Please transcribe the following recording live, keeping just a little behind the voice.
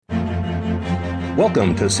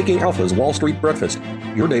Welcome to Seeking Alpha's Wall Street Breakfast,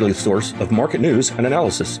 your daily source of market news and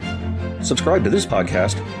analysis. Subscribe to this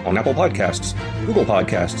podcast on Apple Podcasts, Google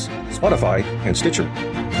Podcasts, Spotify, and Stitcher.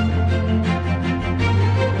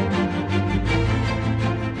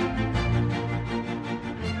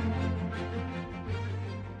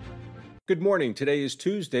 Good morning. Today is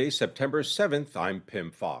Tuesday, September 7th. I'm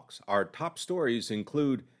Pim Fox. Our top stories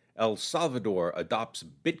include El Salvador adopts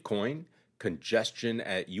Bitcoin, congestion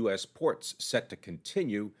at U.S. ports set to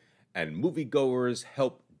continue, and moviegoers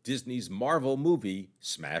help Disney's Marvel movie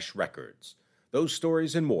smash records. Those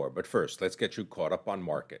stories and more, but first, let's get you caught up on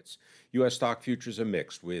markets. U.S. stock futures are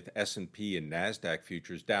mixed, with S&P and NASDAQ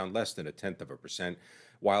futures down less than 0.1%,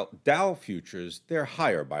 while Dow futures, they're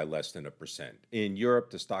higher by less than 1%. In Europe,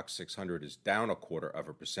 the stock 600 is down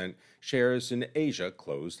 0.25%. Shares in Asia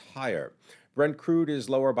closed higher. Brent crude is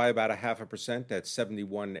lower by about 0.5% at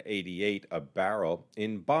 $71.88 a barrel.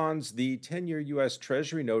 In bonds, the 10-year U.S.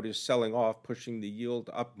 Treasury note is selling off, pushing the yield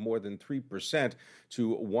up more than 3%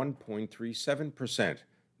 to 1.37%.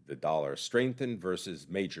 The dollar strengthened versus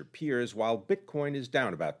major peers, while Bitcoin is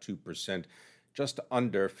down about 2%, just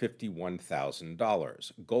under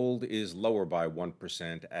 $51,000. Gold is lower by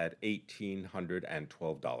 1% at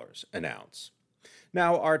 $1,812 an ounce.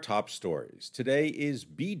 Now, our top stories. Today is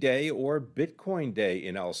B-Day, or Bitcoin Day,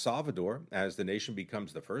 in El Salvador, as the nation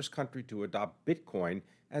becomes the first country to adopt Bitcoin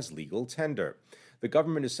as legal tender. The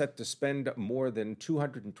government is set to spend more than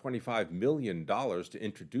 $225 million to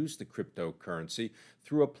introduce the cryptocurrency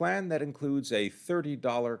through a plan that includes a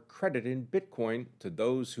 $30 credit in Bitcoin to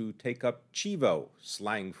those who take up Chivo,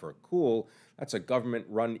 slang for cool. That's a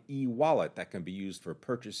government-run e-wallet that can be used for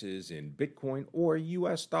purchases in Bitcoin or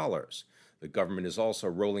U.S. dollars. The government is also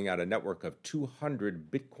rolling out a network of 200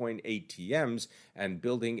 Bitcoin ATMs and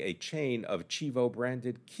building a chain of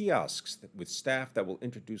Chivo-branded kiosks with staff that will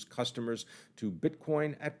introduce customers to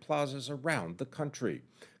Bitcoin at plazas around the country.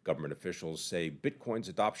 Government officials say Bitcoin's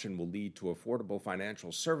adoption will lead to affordable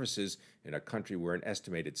financial services in a country where an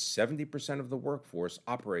estimated 70% of the workforce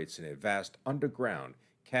operates in a vast underground,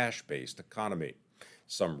 cash-based economy.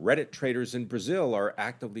 Some Reddit traders in Brazil are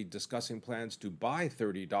actively discussing plans to buy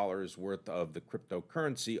 $30 worth of the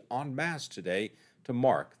cryptocurrency en masse today to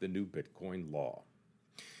mark the new Bitcoin law.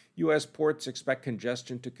 U.S. ports expect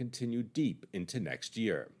congestion to continue deep into next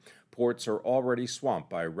year. Ports are already swamped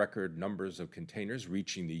by record numbers of containers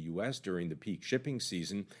reaching the U.S. during the peak shipping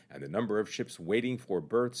season, and the number of ships waiting for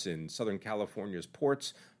berths in Southern California's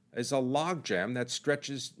ports is a logjam that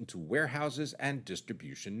stretches into warehouses and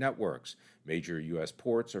distribution networks. Major U.S.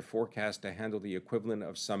 ports are forecast to handle the equivalent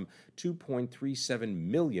of some 2.37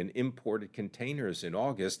 million imported containers in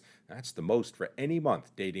August. That's the most for any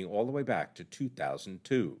month dating all the way back to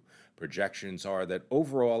 2002. Projections are that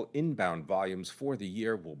overall inbound volumes for the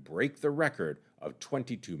year will break the record of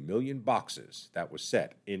 22 million boxes that was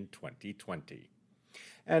set in 2020.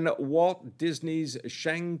 And Walt Disney's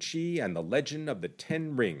Shang-Chi and the Legend of the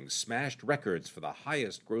Ten Rings smashed records for the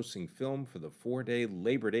highest-grossing film for the four-day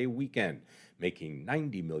Labor Day weekend, making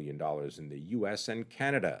 $90 million in the U.S. and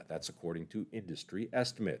Canada. That's according to industry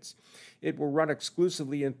estimates. It will run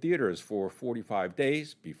exclusively in theaters for 45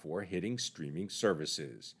 days before hitting streaming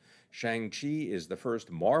services. Shang-Chi is the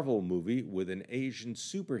first Marvel movie with an Asian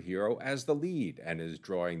superhero as the lead and is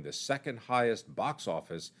drawing the second highest box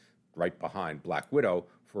office, right behind Black Widow,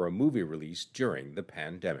 for a movie release during the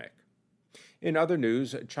pandemic. In other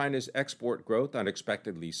news, China's export growth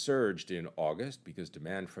unexpectedly surged in August because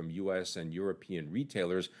demand from U.S. and European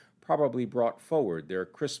retailers probably brought forward their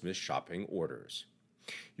Christmas shopping orders.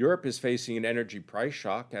 Europe is facing an energy price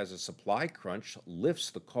shock as a supply crunch lifts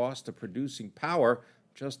the cost of producing power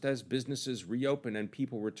just as businesses reopen and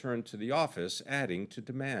people return to the office, adding to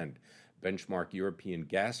demand. Benchmark European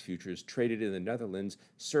gas futures traded in the Netherlands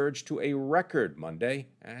surged to a record Monday,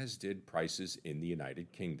 as did prices in the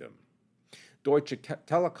United Kingdom. Deutsche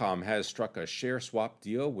Telekom has struck a share swap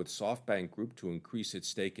deal with SoftBank Group to increase its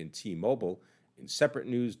stake in T-Mobile. In separate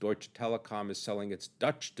news, Deutsche Telekom is selling its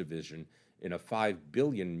Dutch division in a €5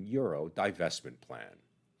 billion divestment plan.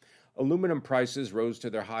 Aluminum prices rose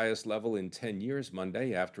to their highest level in 10 years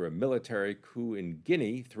Monday after a military coup in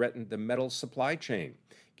Guinea threatened the metal supply chain.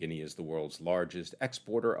 Guinea is the world's largest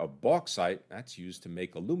exporter of bauxite that's used to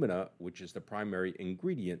make alumina, which is the primary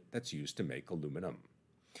ingredient that's used to make aluminum.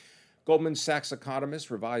 Goldman Sachs economists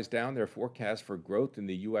revised down their forecast for growth in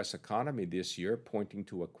the U.S. economy this year, pointing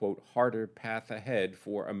to a, quote, harder path ahead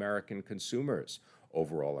for American consumers.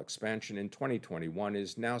 Overall expansion in 2021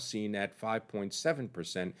 is now seen at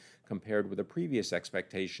 5.7% compared with a previous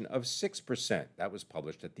expectation of 6%. That was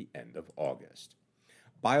published at the end of August.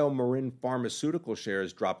 BioMarin Pharmaceutical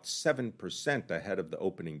shares dropped 7% ahead of the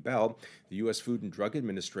opening bell. The U.S. Food and Drug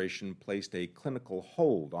Administration placed a clinical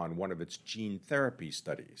hold on one of its gene therapy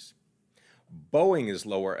studies. Boeing is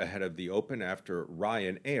lower ahead of the open after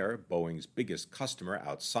Ryanair, Boeing's biggest customer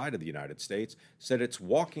outside of the United States, said it's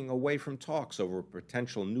walking away from talks over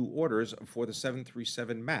potential new orders for the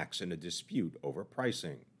 737 MAX in a dispute over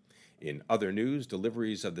pricing. In other news,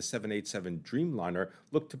 deliveries of the 787 Dreamliner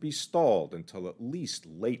look to be stalled until at least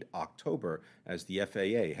late October, as the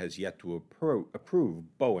FAA has yet to approve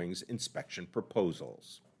Boeing's inspection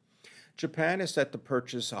proposals. Japan is set to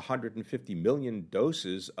purchase 150 million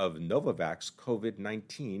doses of Novavax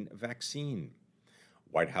COVID-19 vaccine.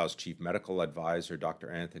 White House Chief Medical Advisor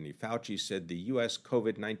Dr. Anthony Fauci said the U.S.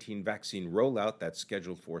 COVID-19 vaccine rollout that's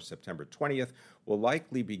scheduled for September 20th will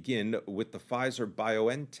likely begin with the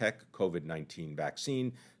Pfizer-BioNTech COVID-19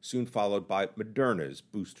 vaccine, soon followed by Moderna's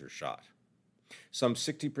booster shot. Some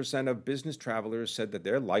 60% of business travelers said that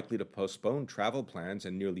they're likely to postpone travel plans,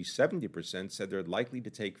 and nearly 70% said they're likely to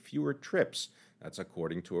take fewer trips. That's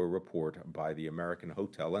according to a report by the American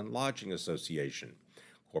Hotel and Lodging Association.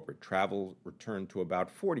 Corporate travel returned to about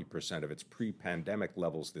 40% of its pre-pandemic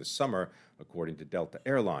levels this summer, according to Delta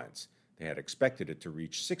Airlines. They had expected it to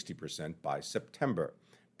reach 60% by September.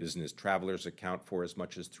 Business travelers account for as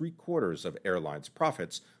much as 3/4 of airlines'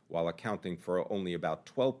 profits, while accounting for only about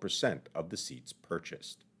 12% of the seats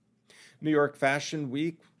purchased. New York Fashion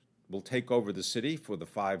Week will take over the city for the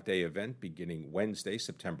 5-day event beginning Wednesday,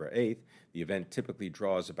 September 8th. The event typically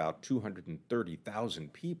draws about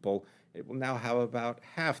 230,000 people. It will now have about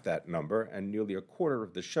half that number, and nearly a quarter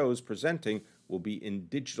of the shows presenting will be in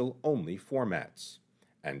digital-only formats.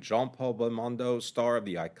 And Jean-Paul Belmondo, star of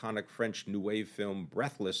the iconic French New Wave film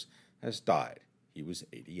Breathless, has died. He was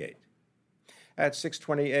 88. At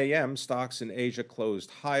 6:20 a.m., stocks in Asia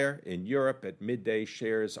closed higher. In Europe, at midday,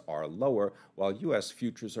 shares are lower, while U.S.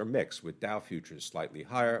 futures are mixed, with Dow futures slightly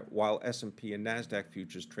higher, while S&P and NASDAQ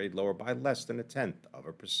futures trade lower by less than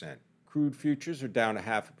 0.1%. Crude futures are down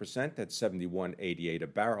 0.5% at $71.88 a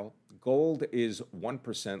barrel. Gold is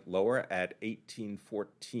 1% lower at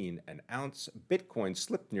 $18.14 an ounce. Bitcoin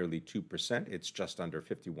slipped nearly 2%. It's just under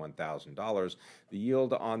 $51,000. The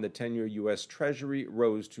yield on the 10-year U.S. Treasury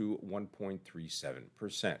rose to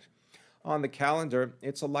 1.37%. On the calendar,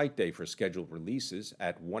 it's a light day for scheduled releases.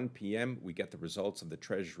 At 1 p.m., we get the results of the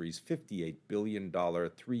Treasury's $58 billion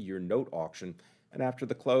 3-year note auction, and after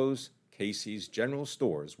the close, Casey's General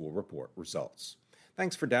Stores will report results.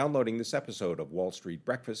 Thanks for downloading this episode of Wall Street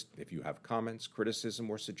Breakfast. If you have comments, criticism,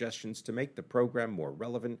 or suggestions to make the program more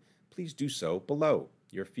relevant, please do so below.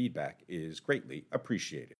 Your feedback is greatly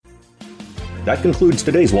appreciated. That concludes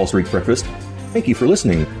today's Wall Street Breakfast. Thank you for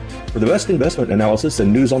listening. For the best investment analysis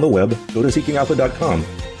and news on the web, go to seekingalpha.com.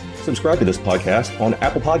 Subscribe to this podcast on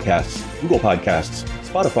Apple Podcasts, Google Podcasts,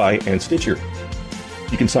 Spotify, and Stitcher.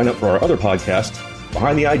 You can sign up for our other podcasts,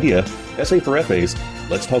 Behind the Idea, SA for FAs,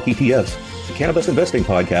 Let's Talk ETFs, the Cannabis Investing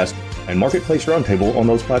Podcast, and Marketplace Roundtable on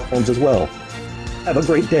those platforms as well. Have a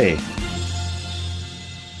great day.